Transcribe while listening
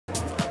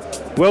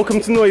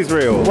Welcome to Noise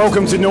Reel.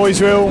 Welcome to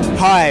Noise Reel.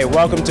 Hi,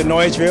 welcome to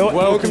Noise Reel.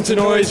 Welcome to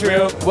Noise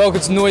Reel.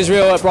 Welcome to Noise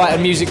Reel at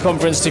Brighton Music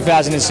Conference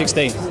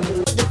 2016. You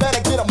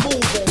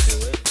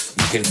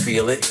can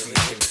feel it,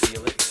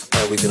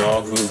 and we can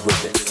all groove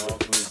with it.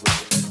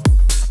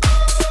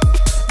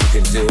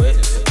 You can do it,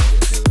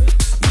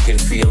 you can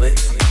feel it,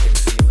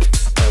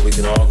 and we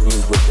can all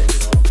groove with it.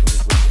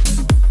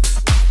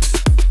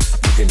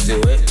 You can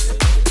do it,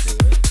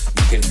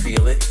 you can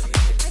feel it.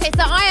 Okay,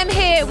 so I am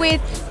here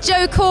with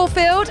Joe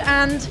Caulfield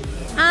and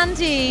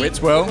Andy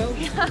Whitwell.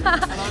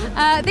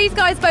 These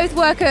guys both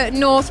work at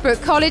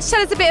Northbrook College.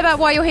 Tell us a bit about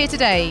why you're here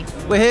today.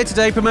 We're here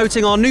today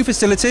promoting our new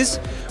facilities.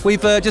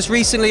 We've just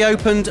recently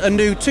opened a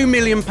new £2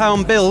 million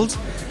build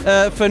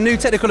for new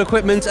technical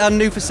equipment and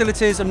new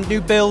facilities and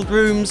new build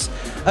rooms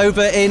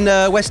over in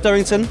West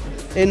Durrington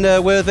in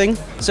Worthing.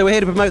 So we're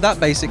here to promote that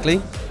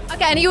basically.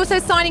 Okay, and are you also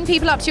signing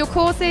people up to your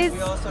courses? We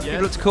are signing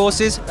people up to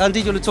courses.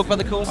 Andy, do you want to talk about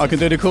the courses? I can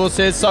do the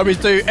courses. So we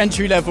do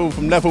entry level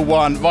from level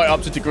 1 right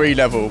up to degree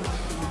level.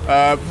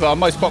 Our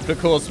most popular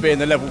course being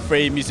the level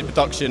 3 music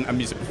production and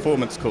music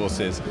performance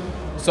courses.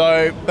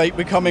 So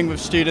we're coming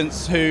with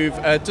students who've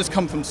just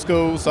come from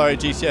school, so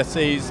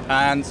GCSEs,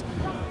 and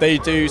they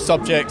do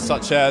subjects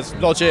such as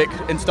Logic,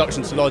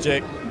 Introduction to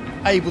Logic,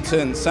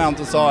 Ableton, Sound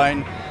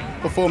Design,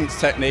 Performance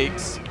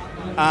Techniques,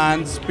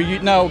 and we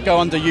now go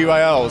under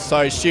UAL,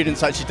 so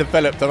students actually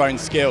develop their own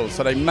skills,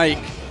 so they make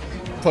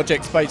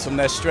projects based on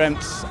their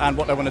strengths and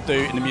what they want to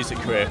do in the music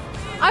career.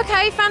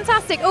 Okay,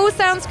 fantastic. All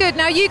sounds good.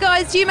 Now, you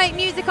guys, do you make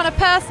music on a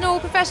personal,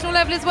 professional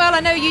level as well? I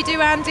know you do,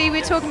 Andy.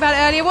 We were talking about it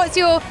earlier. What's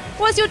your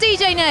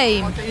DJ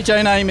name? My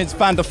DJ name is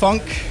Van der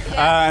Funk,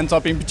 and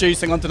I've been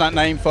producing under that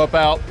name for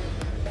about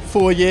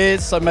 4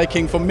 years. So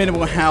making from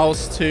minimal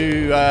house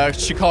to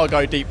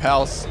Chicago deep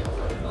house,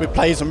 with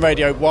plays on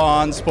Radio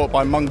 1, supported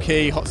by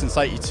Monkey, Hot Since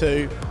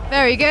 82.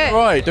 Very good. All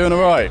right, doing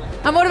all right.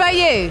 And what about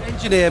you?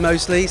 Engineer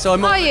mostly, so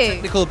I'm a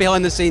technical,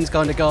 behind the scenes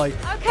kind of guy.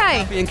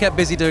 Okay. Being kept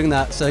busy doing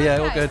that, so yeah,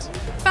 all good.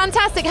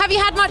 Fantastic. Have you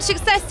had much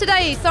success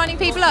today signing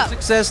people up?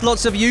 Success,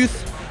 lots of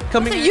youth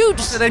coming in.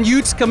 Youths? Then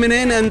youths coming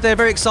in, and they're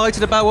very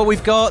excited about what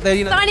we've got.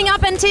 They're, signing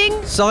up and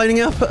ting? Signing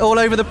up all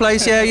over the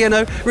place,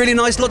 yeah, really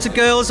nice. Lots of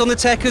girls on the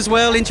tech as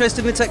well, interested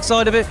in the tech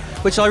side of it,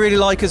 which I really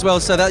like as well.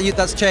 So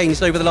that's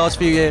changed over the last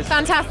few years.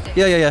 Fantastic.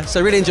 Yeah.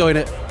 So really enjoying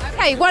it.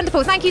 Okay,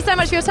 wonderful. Thank you so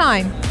much for your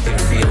time.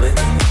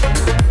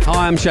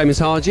 Hi, I'm Seamus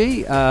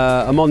Haji.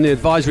 I'm on the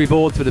advisory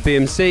board for the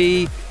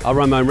BMC. I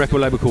run my own record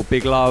label called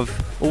Big Love.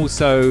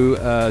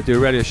 Also do a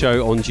radio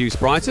show on Juice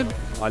Brighton.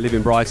 I live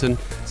in Brighton,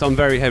 so I'm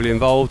very heavily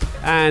involved.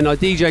 And I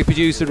DJ,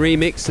 produce and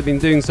remix. I've been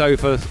doing so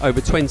for over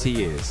 20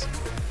 years.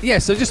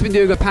 Yes, I've just been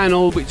doing a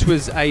panel which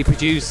was a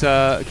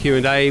producer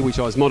Q&A, which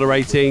I was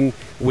moderating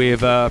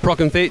with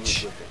Prok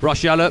Fitch,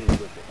 Rush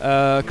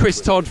Yallop,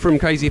 Chris Todd from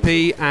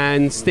KZP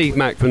and Steve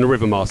Mack from the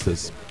River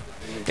Masters.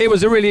 It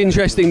was a really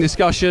interesting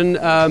discussion.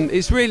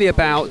 It's really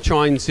about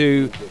trying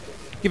to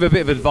give a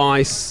bit of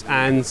advice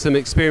and some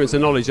experience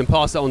and knowledge and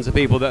pass it on to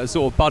people that are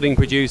sort of budding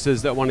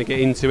producers that want to get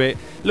into it,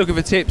 looking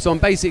for tips on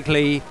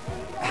basically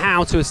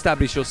how to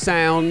establish your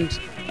sound,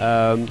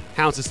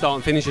 how to start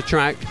and finish a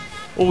track.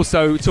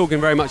 Also talking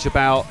very much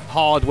about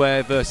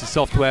hardware versus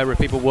software, with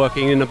people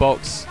working in the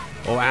box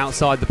or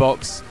outside the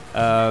box.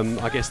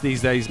 I guess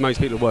these days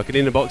most people are working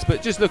in the box,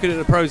 but just looking at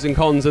the pros and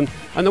cons and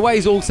the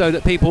ways also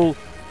that people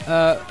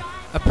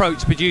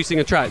approach producing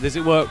a track. Does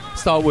it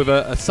start with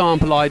a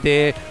sample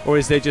idea, or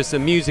is there just a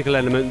musical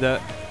element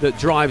that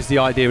drives the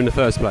idea in the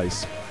first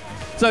place?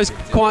 So it's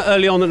quite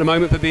early on at the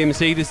moment for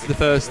BMC. This is the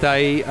first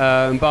day,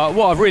 but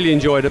what I've really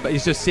enjoyed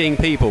is just seeing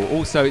people.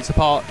 Also, it's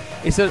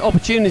an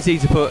opportunity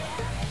to put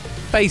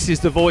faces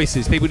to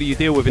voices, people that you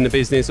deal with in the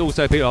business,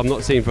 also people I've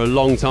not seen for a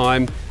long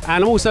time,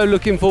 and I'm also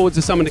looking forward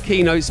to some of the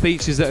keynote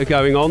speeches that are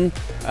going on.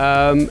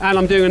 And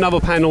I'm doing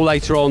another panel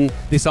later on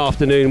this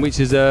afternoon,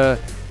 which is a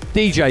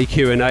DJ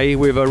Q&A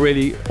with a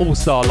really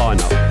all-star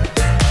lineup.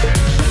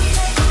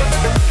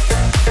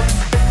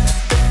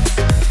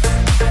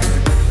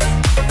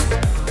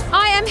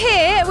 I am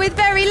here with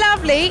very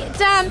lovely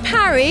Dan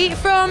Parry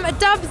from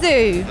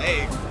Dubzoo.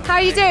 Hey. How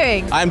are you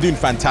doing? I'm doing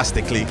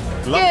fantastically.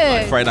 Love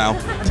life right now.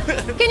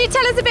 Can you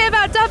tell us a bit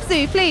about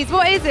Dubzoo, please?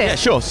 What is it? Yeah,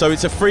 sure. So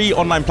it's a free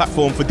online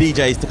platform for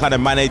DJs to kind of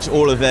manage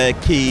all of their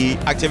key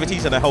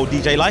activities and their whole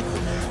DJ life.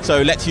 So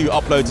it lets you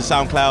upload to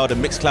SoundCloud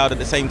and Mixcloud at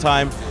the same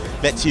time.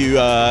 Lets you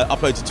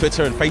upload to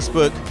Twitter and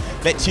Facebook,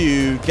 lets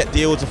you get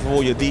deals for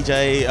all your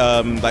DJ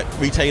like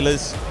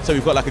retailers. So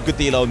we've got like a good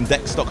deal on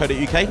dex.co.uk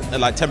at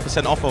like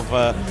 10% off of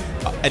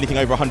anything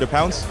over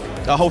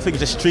 £100. The whole thing is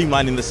just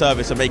streamlining the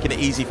service and making it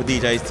easy for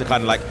DJs to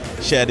kind of like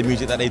share the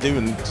music that they do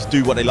and just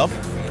do what they love.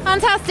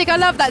 Fantastic, I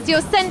love that. So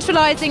you're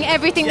centralising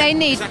everything they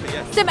need. Exactly,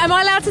 yeah. Am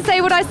I allowed to say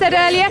what I said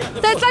earlier?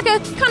 So it's like a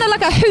kind of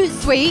like a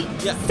Hootsuite,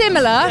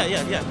 similar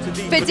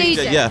for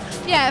DJ.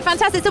 Yeah,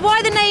 fantastic. So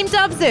why the name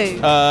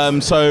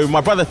Dubzoo? So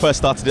my brother first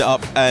started it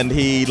up, and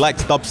he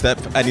liked dubstep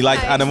and he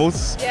liked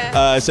animals.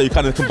 Yeah. So you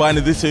kind of combine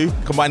the two,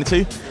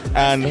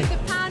 and It's a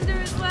panda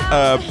as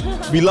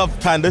well. we love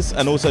pandas,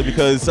 and also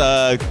because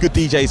good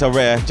DJs are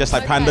rare, just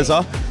like pandas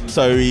are.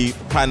 So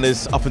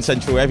pandas up and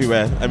central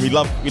everywhere, and we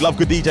love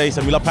good DJs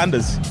and we love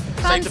pandas.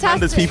 Save the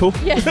pandas, people.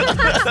 Yeah.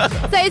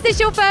 So is this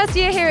your first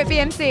year here at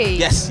BMC?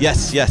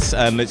 Yes,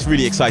 and it's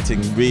really exciting.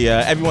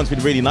 Everyone's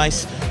been really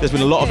nice. There's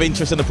been a lot of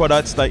interest in the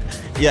products,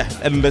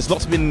 and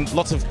there's been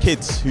lots of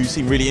kids who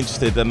seem really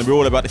interested, and we're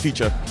all about the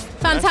future.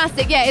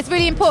 Fantastic, yeah, it's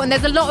really important.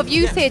 There's a lot of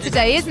youth here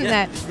today, isn't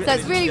there? So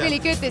it's really, Yeah. really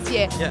good this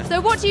year. Yeah. So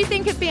what do you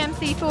think of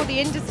BMC for the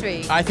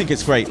industry? I think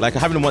it's great, like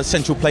having one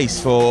central place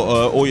for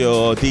all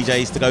your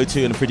DJs to go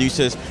to and the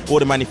producers, all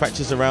the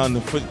manufacturers around,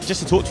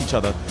 just to talk to each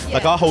other. Yeah.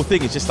 Like our whole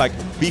thing is just like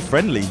be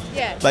friendly.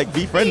 Yeah. Like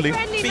be friendly, Be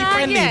friendly,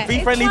 man. Yeah, be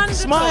it's friendly, wonderful.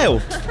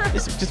 smile.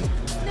 It's just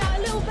Now, a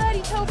little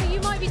birdie told me you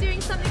might be doing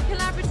something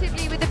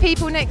collaboratively with the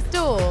people next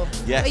door.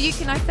 Yes.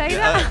 Can I say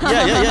that?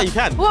 yeah, you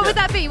can. What Yeah. would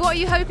that be? What are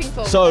you hoping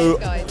for? So,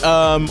 with those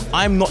guys?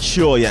 I'm not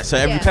sure yet. So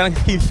Yeah. we kind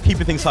of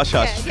keeping things hush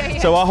hush. Yeah.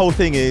 So our whole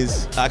thing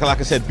is, like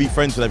I said, be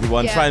friends with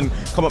everyone. Yeah. Try and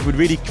come up with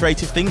really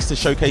creative things to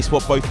showcase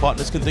what both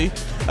partners can do,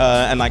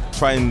 and like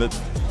try and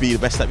be the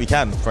best that we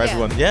can for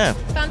everyone. Yeah.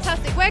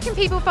 Fantastic. Where can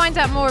people find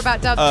out more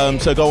about Dubzoo?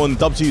 So go on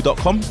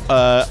Dubzoo.com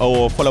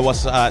or follow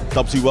us at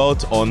Dubzoo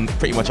World on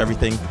pretty much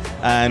everything.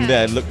 And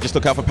just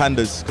look out for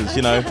pandas, because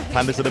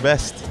pandas are the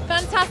best.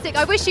 Fantastic.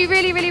 I wish you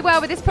really, really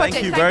well with this project.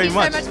 Thank you very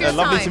much. So much for your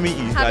Lovely time. to meet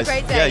you Have guys. a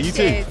great day. Yeah, you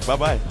Cheers. too. Bye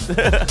bye.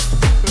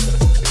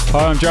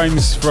 Hi, I'm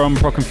James from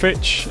Prok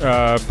Fitch,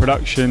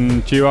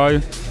 production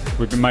duo.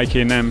 We've been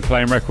making and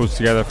playing records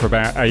together for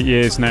about 8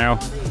 years now.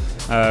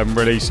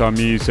 Release our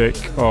music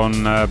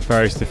on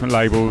various different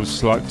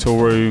labels like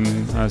Toolroom,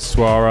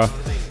 Swara.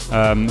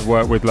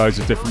 Worked with loads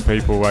of different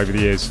people over the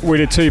years. We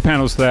did 2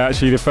 panels there.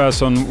 Actually, the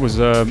first one was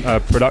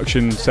a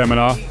production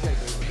seminar,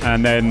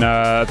 and then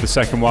the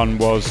second one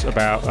was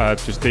about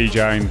just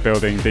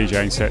building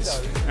DJing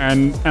sets.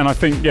 And I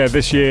think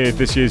this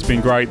year's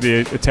been great. The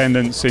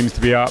attendance seems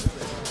to be up.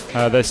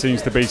 There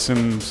seems to be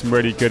some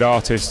really good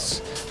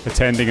artists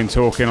attending and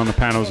talking on the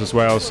panels as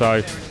well. So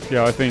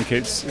I think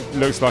it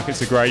looks like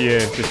it's a great year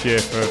this year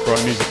for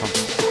Brighton Music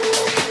Conference.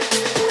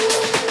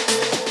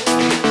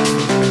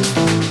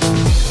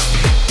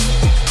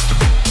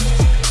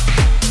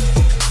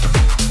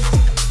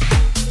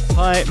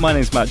 Hi, my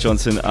name's Matt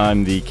Johnson.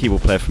 I'm the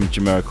keyboard player from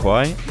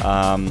Jamiroquai.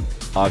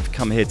 I've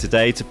come here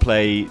today to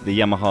play the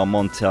Yamaha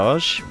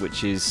Montage,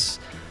 which is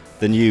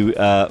the new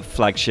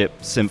flagship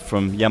synth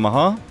from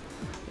Yamaha.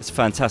 It's a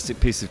fantastic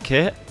piece of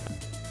kit.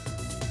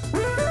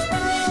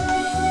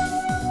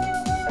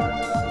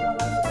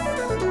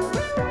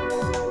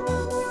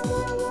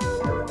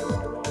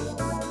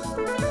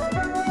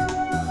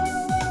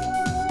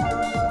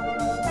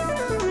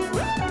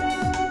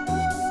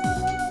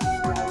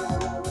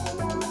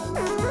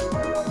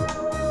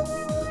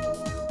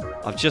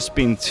 I've just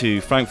been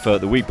to Frankfurt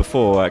the week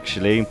before,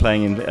 actually, and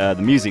playing in the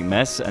Music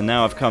Mess, and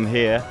now I've come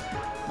here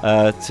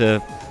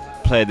to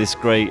play this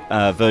great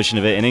version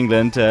of it in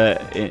England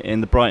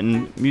in the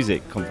Brighton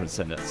Music Conference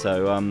Centre.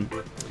 So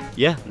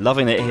yeah,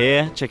 loving it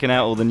here, checking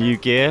out all the new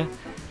gear,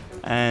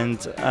 and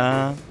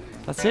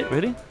that's it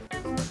really.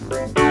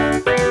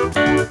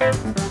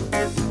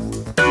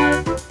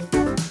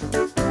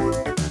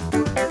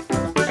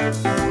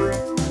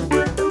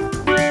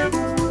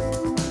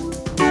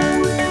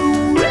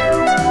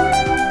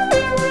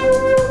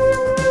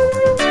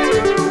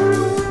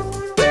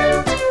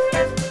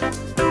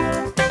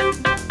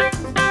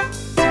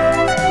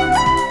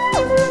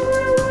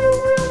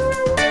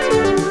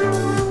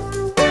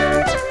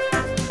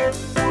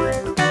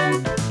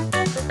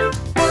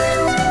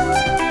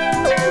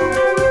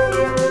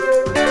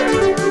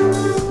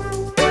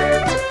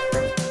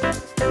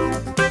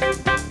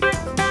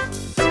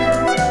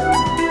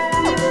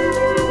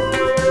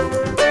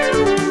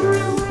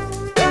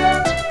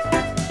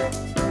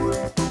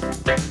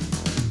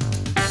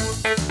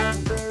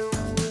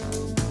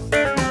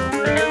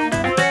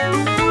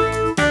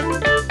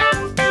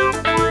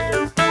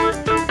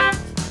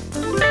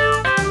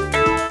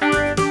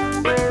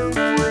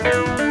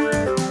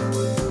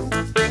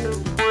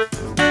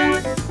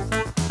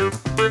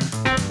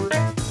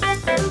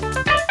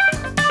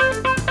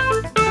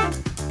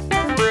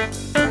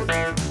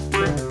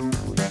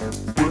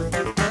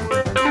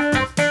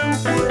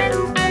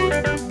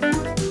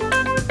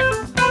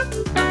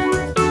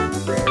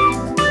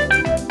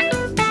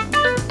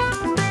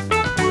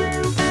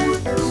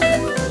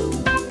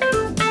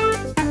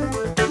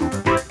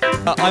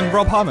 I'm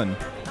Rob Harmon.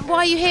 Why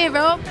are you here,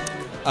 Rob?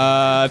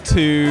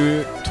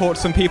 To talk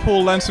to some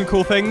people, learn some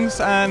cool things,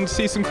 and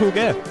see some cool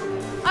gear.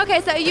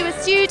 Okay, so are you a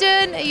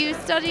student? Are you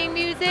studying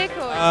music?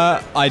 Or?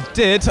 I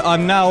did.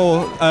 I'm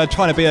now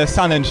trying to be a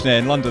sound engineer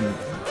in London.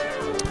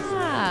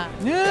 Ah,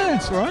 Yeah,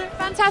 it's all right.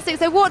 fantastic.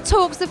 So what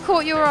talks have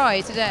caught your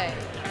eye today?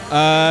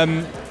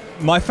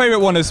 My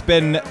favourite one has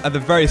been at the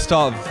very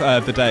start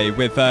of the day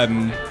with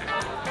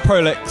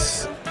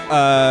Prolix,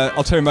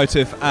 Ulterior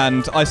Motive,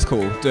 and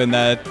Icicle doing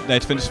their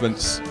Native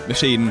Instruments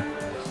machine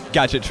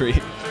gadgetry.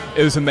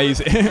 It was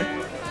amazing.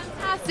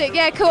 Fantastic,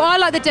 yeah, cool. I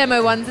like the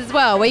demo ones as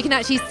well, where you can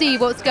actually see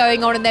what's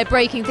going on and they're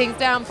breaking things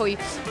down for you.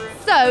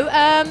 So So,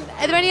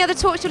 are there any other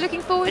talks you're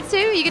looking forward to?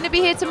 Are you going to be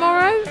here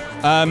tomorrow?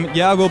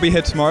 Yeah, I will be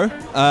here tomorrow.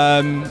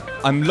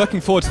 I'm looking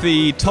forward to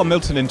the Tom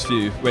Milton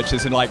interview, which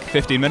is in like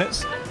 15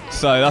 minutes.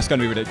 So that's going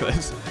to be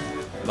ridiculous.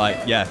 Like,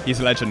 yeah, he's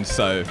a legend,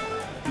 so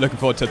looking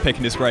forward to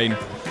picking his brain.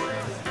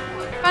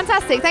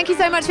 Fantastic. Thank you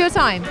so much for your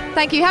time.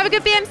 Thank you. Have a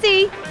good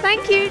BMC.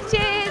 Thank you.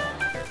 Cheers.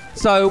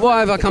 So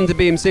why have I come to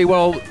BMC?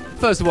 Well,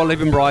 first of all, I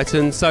live in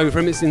Brighton. So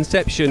from its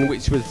inception,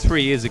 which was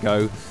 3 years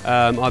ago,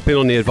 I've been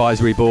on the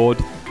advisory board.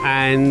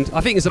 And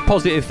I think it's a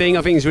positive thing.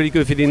 I think it's really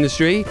good for the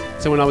industry.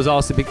 So when I was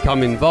asked to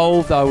become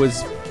involved, I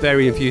was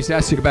very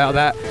enthusiastic about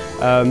that,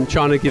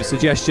 trying to give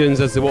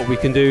suggestions as to what we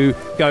can do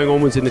going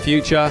onwards in the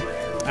future.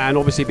 And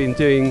obviously been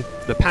doing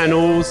the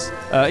panels,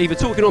 either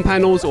talking on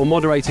panels or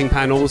moderating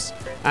panels,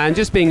 and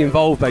just being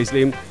involved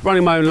basically.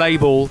 Running my own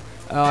label,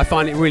 I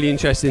find it really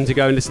interesting to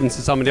go and listen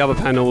to some of the other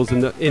panels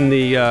in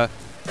the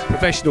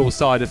professional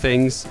side of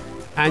things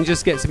and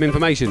just get some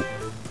information.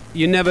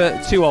 You're never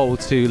too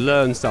old to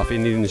learn stuff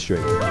in the industry.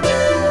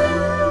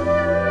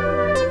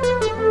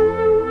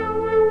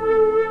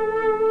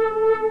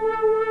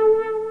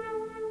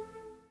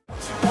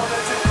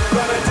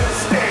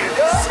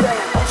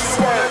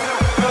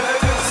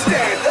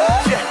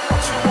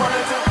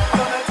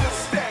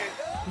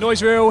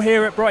 Noisreal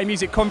here at Brighton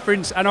Music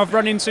Conference, and I've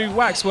run into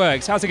Wax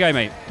Worx. How's it going,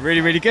 mate? Really,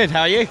 really good.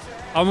 How are you?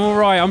 I'm all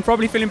right. I'm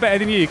probably feeling better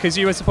than you because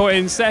you were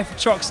supporting Seth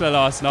Troxler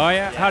last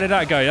night. How did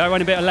that go? That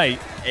went a bit late.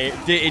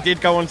 It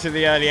did go on to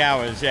the early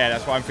hours, yeah.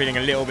 That's why I'm feeling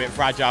a little bit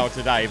fragile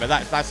today, but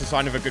that's a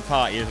sign of a good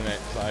party, isn't it?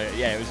 So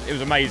yeah, it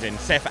was amazing.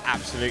 Seth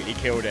absolutely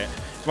killed it.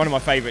 It's one of my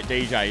favourite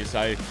DJs,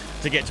 so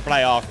to get to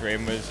play after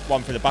him was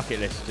one for the bucket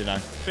list, you know.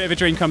 Bit of a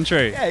dream come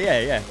true.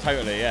 Yeah,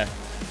 totally, yeah.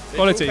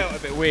 Quality. It felt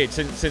a bit weird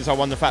since I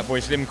won the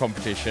Fatboy Slim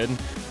competition.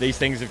 These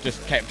things have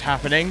just kept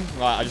happening.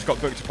 Like I just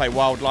got booked to play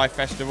Wildlife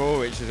Festival,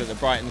 which is at the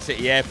Brighton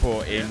City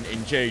Airport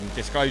in June.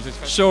 Disclosures.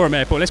 Shoreham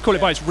Airport. Let's call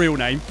it by its real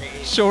name.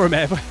 Shoreham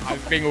Airport.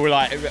 I'm being all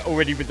like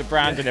already with the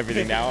brand and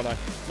everything now. I know.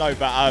 No,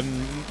 but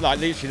like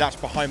literally that's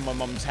behind my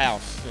mum's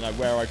house. You know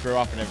where I grew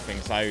up and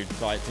everything.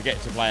 So like to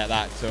get to play at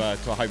that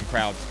to a home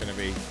crowd is going to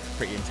be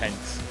pretty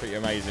intense, pretty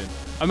amazing.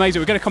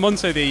 Amazing. We're going to come on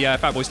to the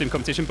Fatboy Slim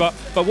competition, but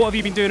what have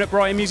you been doing at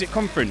Brighton Music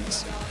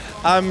Conference?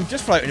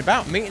 Just floating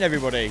about, meeting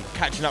everybody,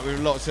 catching up with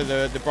lots of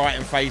the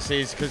Brighton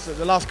faces, because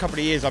the last couple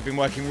of years I've been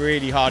working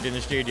really hard in the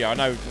studio. I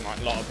know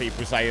like, a lot of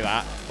people say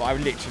that, but I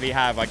literally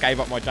have. I gave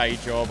up my day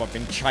job, I've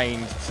been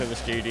chained to the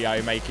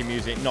studio making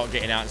music, not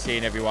getting out and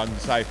seeing everyone,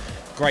 so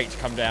great to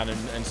come down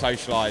and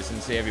socialise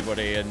and see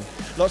everybody, and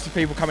lots of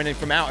people coming in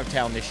from out of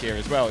town this year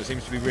as well. It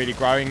seems to be really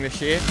growing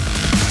this year.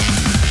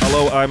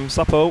 Hello, I'm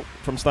Sapo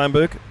from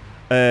Steinberg.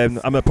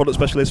 I'm a product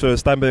specialist for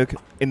Steinberg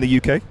in the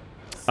UK,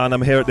 and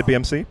I'm here at the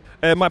BMC.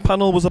 My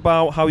panel was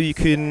about how you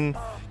can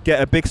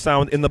get a big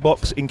sound in the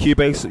box in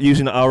Cubase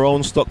using our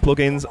own stock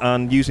plugins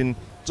and using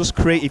just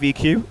Creative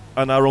EQ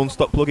and our own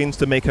stock plugins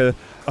to make a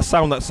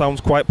sound that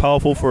sounds quite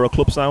powerful for a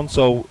club sound.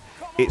 So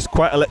it's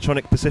quite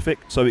electronic specific,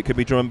 so it could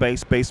be drum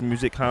and bass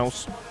music,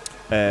 house,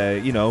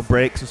 you know,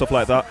 breaks and stuff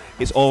like that.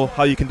 It's all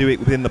how you can do it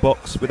within the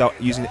box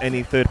without using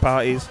any third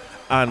parties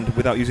and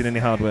without using any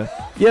hardware.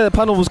 Yeah, the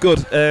panel was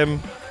good.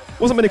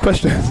 Wasn't many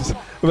questions.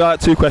 We had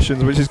like 2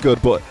 questions, which is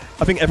good, but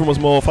I think everyone was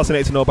more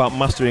fascinated to know about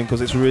mastering because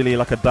it's really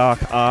like a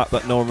dark art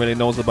that no one really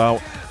knows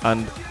about,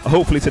 and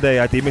hopefully today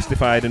I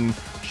demystified and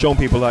shown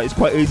people that it's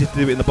quite easy to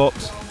do it in the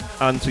box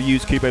and to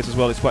use Cubase as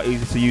well. It's quite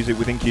easy to use it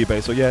within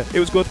Cubase, so yeah, it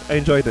was good. I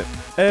enjoyed it.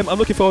 I'm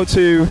looking forward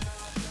to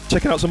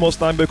checking out some more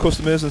Steinberg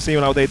customers and seeing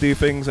how they do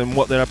things and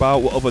what they're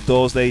about, what other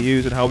doors they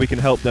use and how we can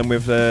help them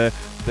with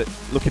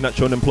looking at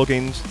showing them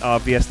plugins, our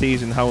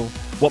VSTs, and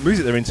what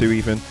music they're into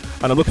even.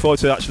 And I'm looking forward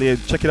to actually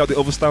checking out the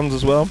other stands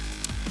as well.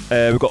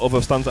 We've got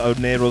other stands that are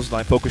near us,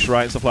 like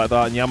Focusrite and stuff like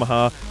that, and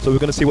Yamaha, so we're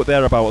going to see what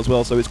they're about as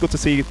well. So it's good to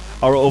see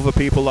our other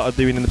people that are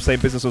doing in the same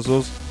business as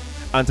us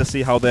and to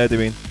see how they're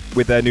doing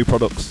with their new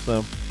products.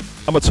 So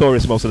I'm a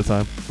tourist most of the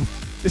time.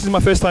 This is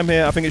my first time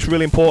here. I think it's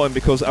really important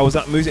because I was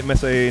at Music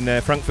Messe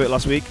in Frankfurt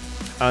last week,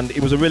 and it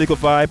was a really good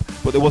vibe,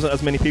 but there wasn't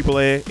as many people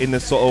here in the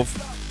sort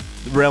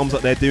of realms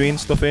that they're doing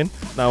stuff in.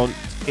 Now,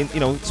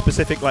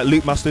 specific like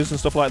loop masters and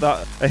stuff like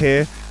that are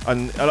here,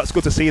 and that's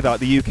good to see that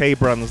the UK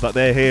brands that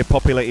they're here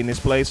populating this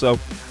place. So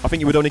I think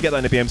you would only get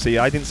that in the BMC.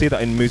 I didn't see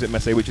that in Music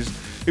Messe, which was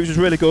just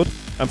really good,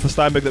 and for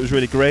Steinberg that was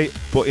really great.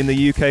 But in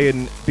the UK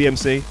and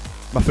BMC,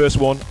 my first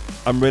one,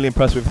 I'm really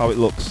impressed with how it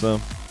looks. So.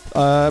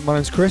 My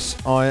name's Chris.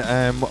 I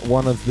am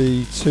one of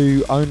the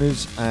 2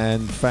 owners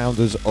and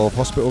founders of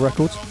Hospital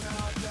Records.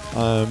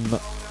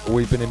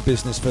 We've been in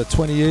business for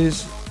 20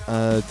 years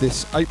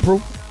this April,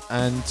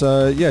 and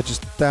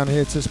just down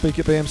here to speak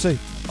at BMC.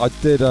 I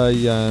did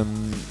a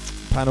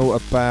panel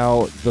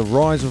about the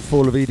rise and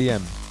fall of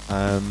EDM.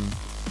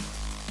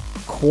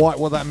 Quite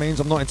what that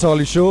means I'm not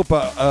entirely sure,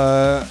 but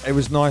it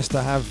was nice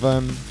to have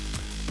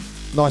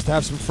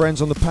some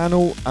friends on the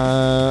panel,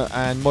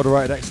 and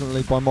moderated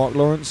excellently by Mark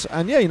Lawrence.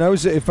 And yeah,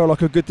 it felt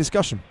like a good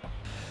discussion.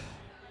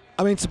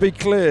 I mean, to be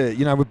clear,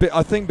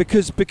 I think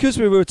because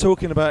we were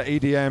talking about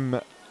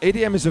EDM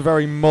EDM is a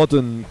very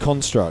modern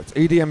construct.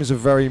 EDM is a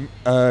very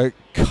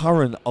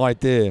current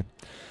idea.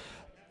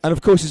 And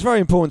of course, it's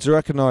very important to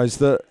recognise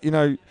that, you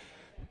know,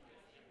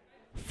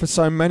 for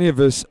so many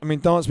of us, I mean,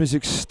 dance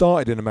music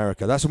started in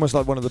America. That's almost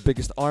like one of the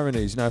biggest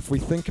ironies. You know, if we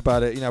think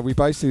about it, you know, we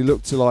basically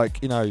look to,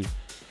 like, you know,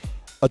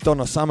 a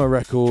Donna Summer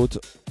record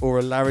or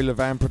a Larry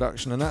Levan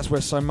production, and that's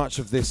where so much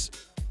of this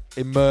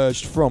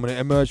emerged from, and it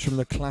emerged from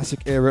the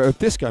classic era of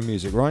disco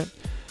music, right?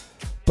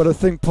 But I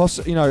think,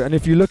 you know, and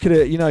if you look at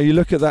it, you know, you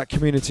look at that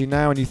community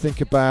now and you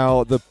think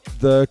about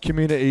the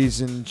communities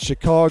in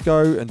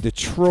Chicago and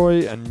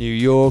Detroit and New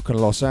York and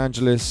Los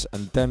Angeles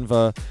and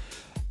Denver.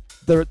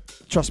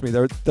 Trust me,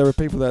 there are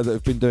people there that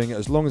have been doing it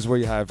as long as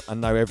we have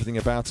and know everything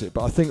about it.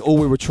 But I think all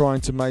we were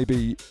trying to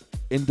maybe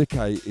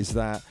indicate is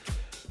that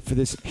for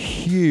this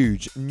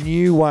huge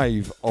new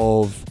wave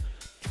of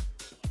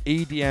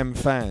EDM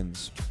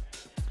fans,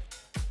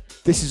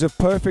 this is a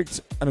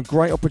perfect and a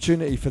great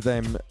opportunity for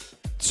them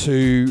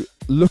to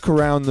look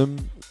around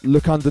them,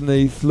 look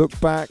underneath, look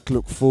back,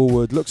 look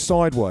forward, look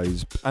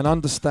sideways, and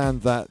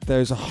understand that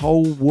there's a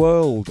whole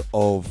world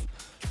of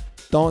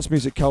dance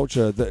music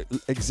culture that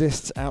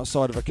exists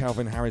outside of a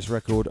Calvin Harris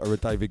record or a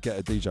David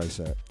Guetta DJ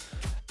set.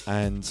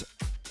 And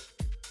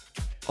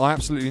I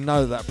absolutely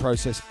know that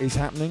process is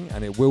happening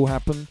and it will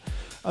happen.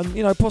 And,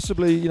 you know,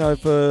 possibly, you know,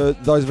 for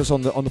those of us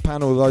on the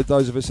panel,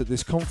 those of us at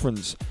this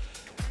conference,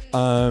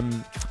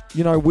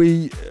 you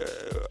know,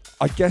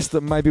 I guess that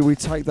maybe we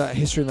take that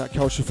history and that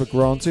culture for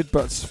granted,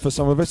 but for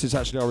some of us, it's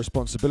actually our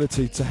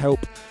responsibility to help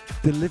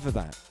deliver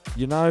that.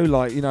 You know,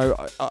 like, you know,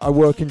 I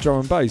work in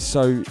drum and bass,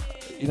 so,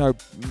 you know,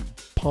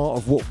 part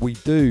of what we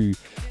do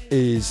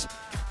is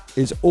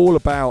all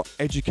about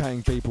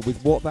educating people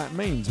with what that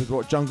means, with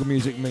what jungle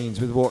music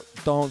means, with what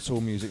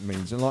dancehall music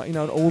means, and, like, you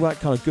know, all that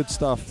kind of good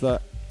stuff.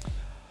 That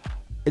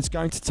it's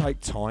going to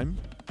take time.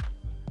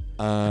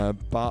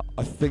 But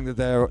I think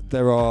that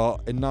there are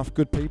enough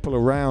good people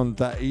around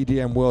that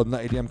EDM world and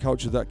that EDM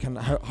culture that can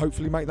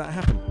hopefully make that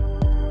happen.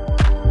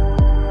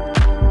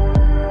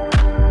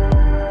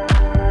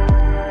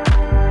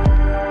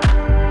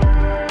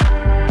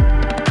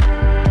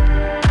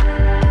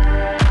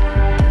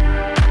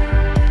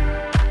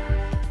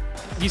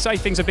 You say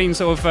things have been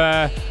sort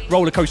of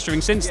roller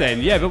coastering since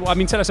then. Yeah, but I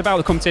mean, tell us about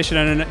the competition.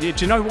 And do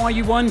you know why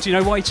you won? Do you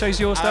know why you chose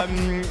your stuff?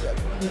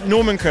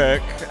 Norman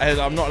Kirk,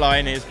 I'm not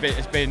lying,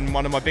 it's been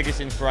one of my biggest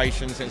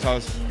inspirations since I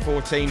was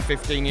 14,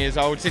 15 years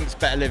old, since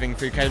Better Living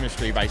Through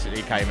Chemistry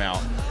basically came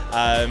out.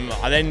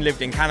 I then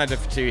lived in Canada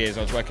for 2 years.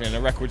 I was working in a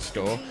record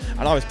store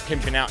and I was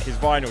pimping out his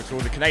vinyl to all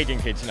the Canadian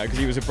kids, you know, because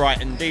he was a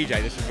Brighton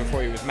DJ. This was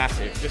before he was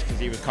massive, just because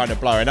he was kind of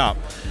blowing up.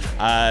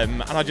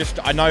 And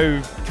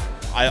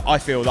I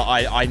feel that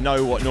I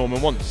know what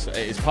Norman wants at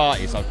his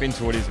parties. I've been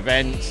to all his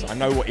events. I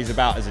know what he's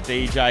about as a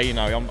DJ. You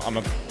know, I'm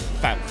a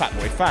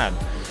Fatboy fan.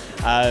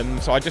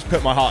 So I just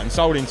put my heart and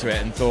soul into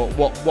it and thought,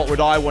 what would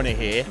I want to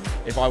hear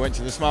if I went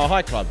to the Smile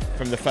High Club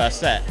from the first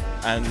set?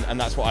 And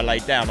that's what I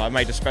laid down. I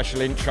made a special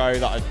intro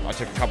that I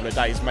took a couple of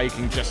days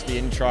making, just the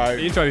intro.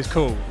 The intro is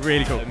cool,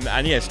 really cool.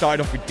 And yeah,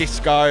 started off with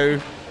disco.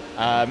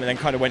 And then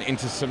kind of went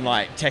into some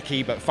like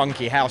techie but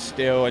funky house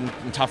still and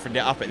toughened it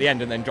up at the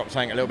end, and then dropped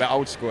something a little bit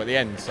old school at the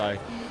end. So,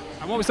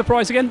 and what was the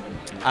prize again?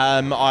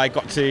 I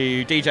got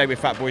to DJ with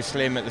Fatboy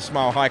Slim at the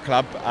Smile High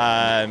Club,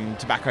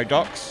 Tobacco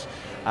Docks.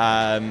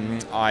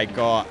 I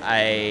got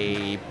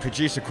a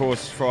producer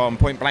course from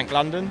Point Blank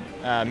London,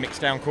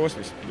 mixdown course,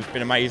 which has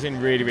been amazing,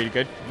 really, really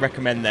good.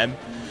 Recommend them.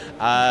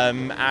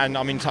 And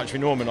I'm in touch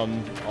with Norman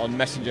on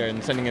Messenger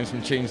and sending him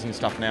some tunes and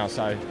stuff now.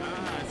 So.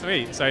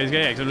 Sweet. So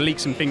yeah, sort of leak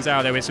some things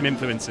out there with some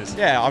influences.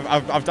 Yeah,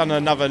 I've done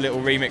another little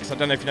remix. I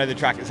don't know if you know the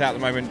track. It's out at the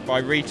moment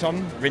by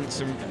Riton,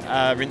 Rinse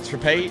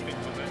Repeat.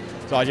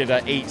 So I did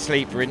a Eat,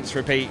 Sleep, Rinse,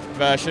 Repeat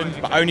version,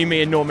 but only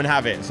me and Norman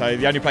have it. So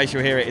the only place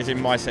you'll hear it is in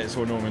my sets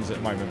or Norman's at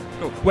the moment.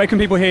 Cool. Where can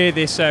people hear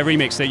this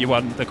remix that you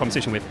won the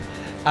competition with?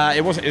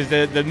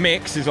 The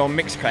mix is on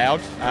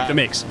Mixcloud. The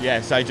mix.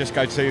 Yeah. So just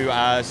go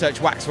to search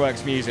Wax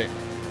Worx Music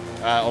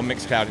on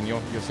Mixcloud and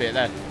you'll see it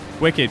there.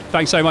 Wicked.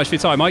 Thanks so much for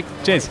your time, Mike.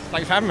 Cheers.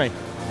 Thanks for having me.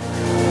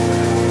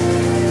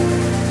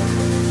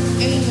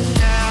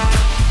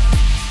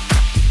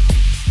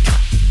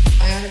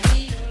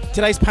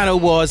 Today's panel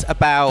was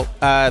about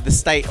the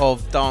state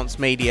of dance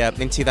media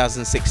in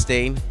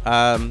 2016,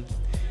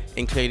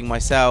 including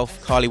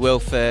myself, Carly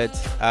Wilford,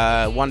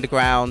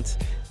 Wonderground,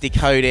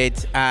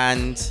 Decoded,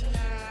 and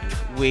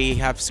we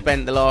have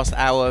spent the last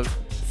hour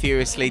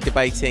furiously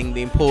debating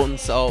the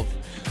importance of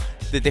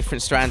the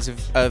different strands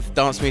of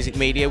dance music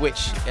media,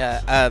 which,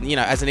 you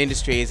know, as an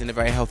industry is in a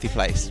very healthy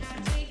place.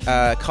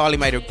 Carly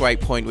made a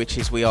great point, which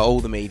is we are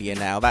all the media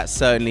now. That's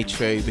certainly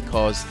true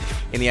because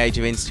in the age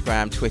of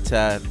Instagram,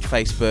 Twitter,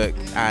 Facebook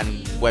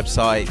and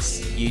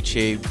websites,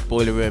 YouTube,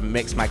 Boiler Room,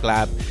 Mixmag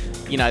Lab,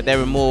 you know, there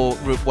are more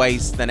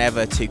ways than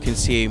ever to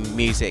consume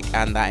music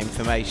and that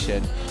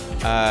information.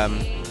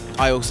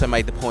 I also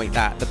made the point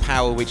that the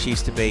power which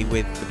used to be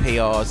with the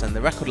PRs and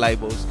the record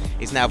labels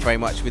is now very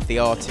much with the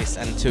artists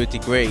and to a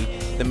degree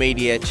the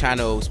media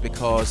channels,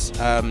 because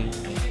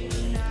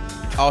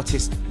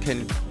artists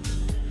can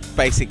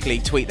basically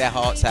tweet their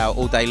hearts out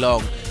all day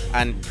long.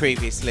 And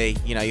previously,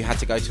 you know, you had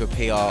to go to a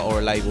PR or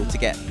a label to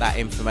get that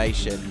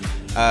information.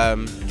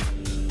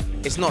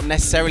 It's not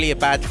necessarily a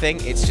bad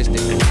thing, it's just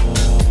different.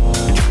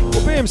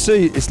 Well,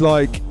 BMC is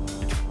like,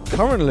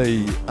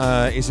 currently,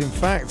 is in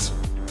fact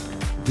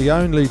the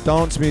only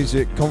dance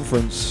music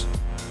conference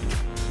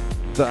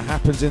that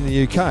happens in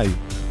the UK.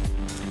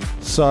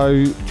 So,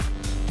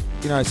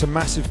 you know, it's a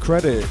massive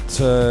credit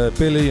to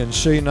Billy and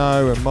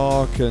Shino and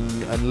Mark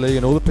and Lee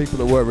and all the people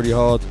that work really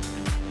hard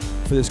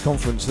for this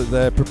conference, that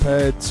they're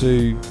prepared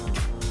to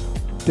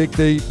dig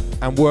deep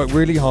and work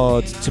really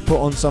hard to put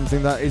on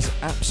something that is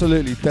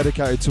absolutely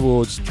dedicated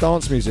towards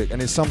dance music,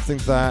 and it's something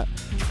that,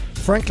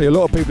 frankly, a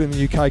lot of people in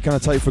the UK kind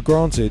of take for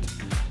granted.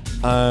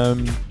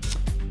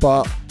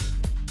 But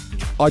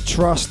I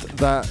trust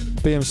that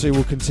BMC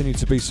will continue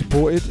to be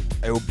supported,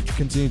 it will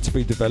continue to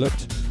be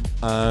developed,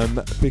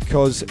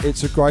 because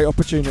it's a great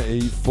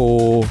opportunity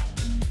for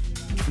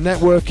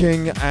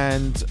networking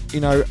and, you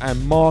know,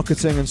 and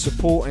marketing and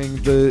supporting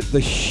the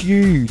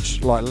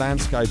huge like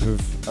landscape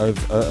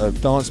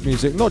of dance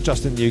music, not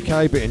just in the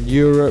UK but in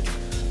Europe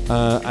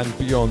and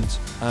beyond.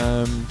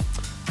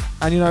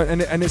 And you know,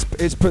 and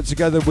it's put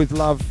together with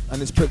love,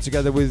 and it's put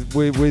together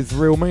with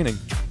real meaning.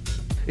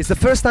 It's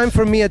the first time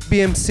for me at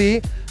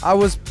BMC. I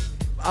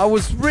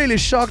was really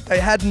shocked. I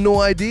had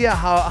no idea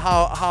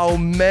how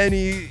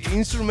many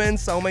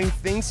instruments, how many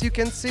things you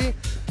can see.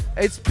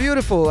 It's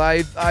beautiful.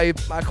 I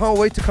can't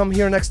wait to come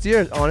here next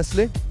year,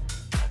 honestly.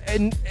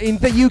 In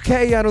the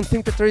UK, I don't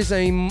think that there is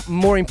a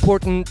more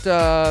important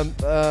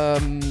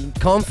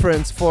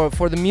conference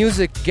for the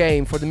music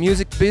game, for the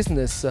music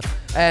business.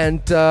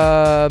 And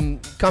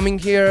coming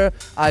here,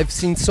 I've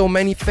seen so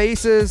many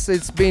faces.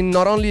 It's been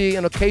not only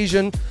an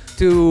occasion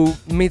to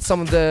meet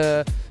some of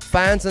the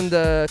fans and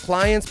the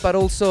clients, but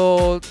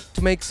also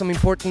to make some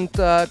important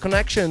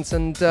connections.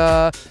 And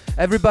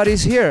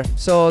everybody's here,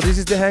 so this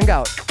is the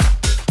hangout.